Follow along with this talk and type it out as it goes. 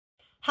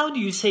How do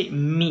you say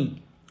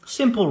me?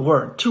 Simple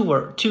word,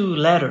 two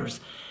letters.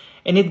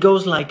 And it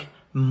goes like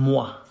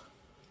moi,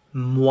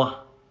 moi,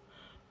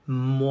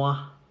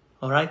 moi.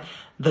 All right?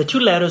 The two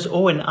letters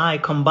O and I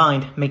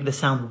combined make the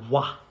sound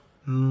wa,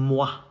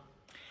 moi.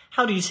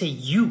 How do you say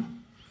you?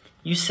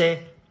 You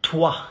say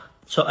toi.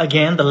 So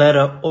again, the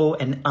letter O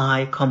and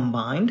I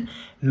combined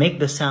make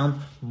the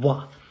sound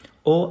wa.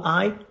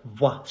 O-I,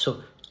 wa.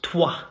 So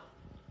toi,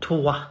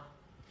 toi,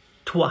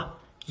 toi.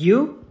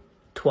 You,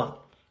 toi.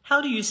 How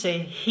do you say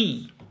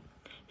he?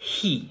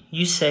 He.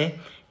 You say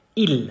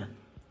il,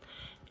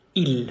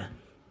 il,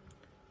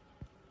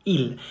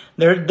 il.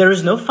 There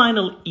is no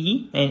final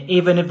E, and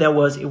even if there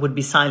was, it would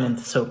be silent.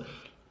 So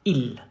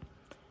il,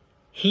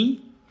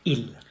 he,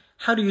 il.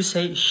 How do you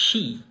say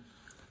she?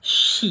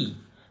 She.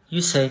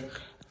 You say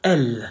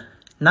elle,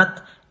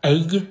 not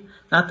elle,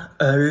 not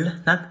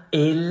elle, not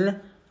il,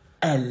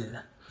 elle,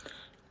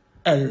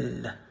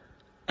 elle,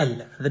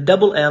 elle. The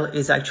double L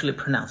is actually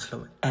pronounced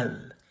slow,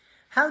 L.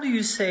 How do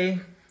you say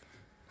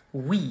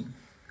we?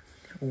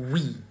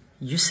 We.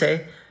 You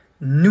say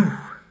nous,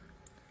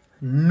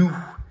 nous,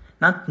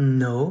 not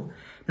no,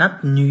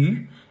 not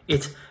nu.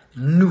 It's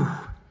nous.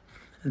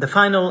 The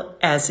final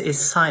S is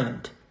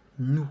silent.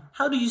 Nous.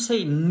 How do you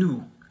say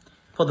nous?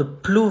 For the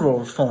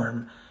plural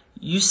form,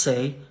 you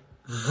say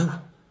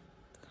vous,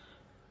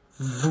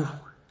 vous.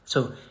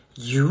 So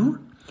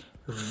you,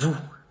 vous,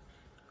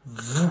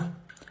 vous.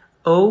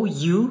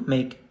 O-U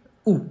make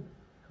ou,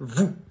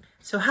 vous.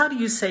 So how do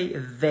you say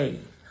they?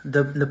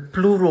 The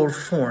plural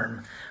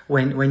form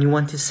when you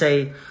want to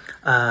say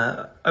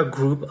a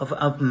group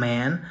of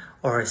men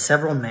or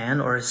several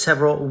men or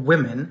several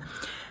women.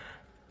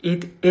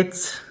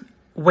 It's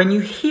when you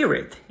hear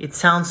it, it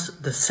sounds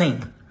the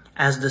same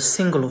as the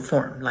singular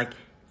form, like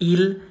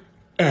il,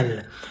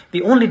 elle.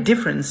 The only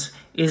difference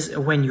is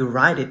when you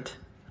write it,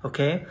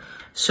 okay?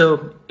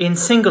 So in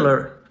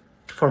singular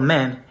for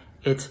men,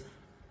 it's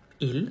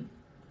il,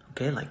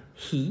 okay, like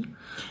he.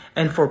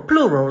 And for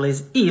plural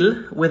is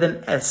il with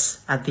an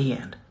S at the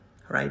end,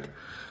 right?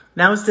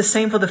 Now it's the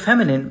same for the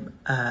feminine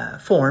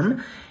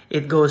form.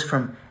 It goes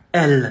from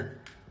elle,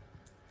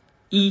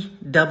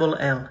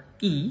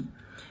 E-double-L-E,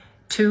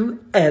 to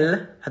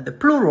L at the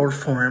plural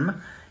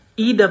form,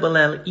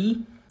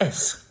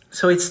 E-double-L-E-S.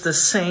 So it's the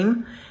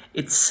same.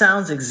 It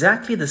sounds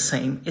exactly the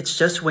same. It's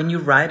just when you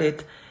write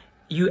it,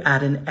 you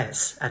add an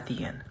S at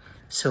the end.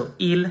 So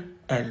il,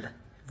 elle,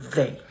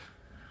 they.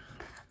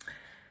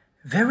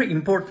 Very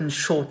important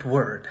short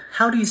word.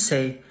 How do you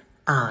say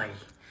I?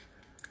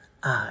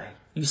 I.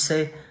 You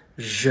say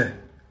je.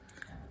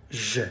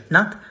 Je.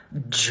 Not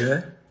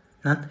je.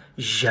 Not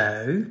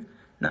je.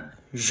 Not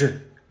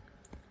je.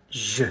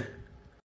 Je.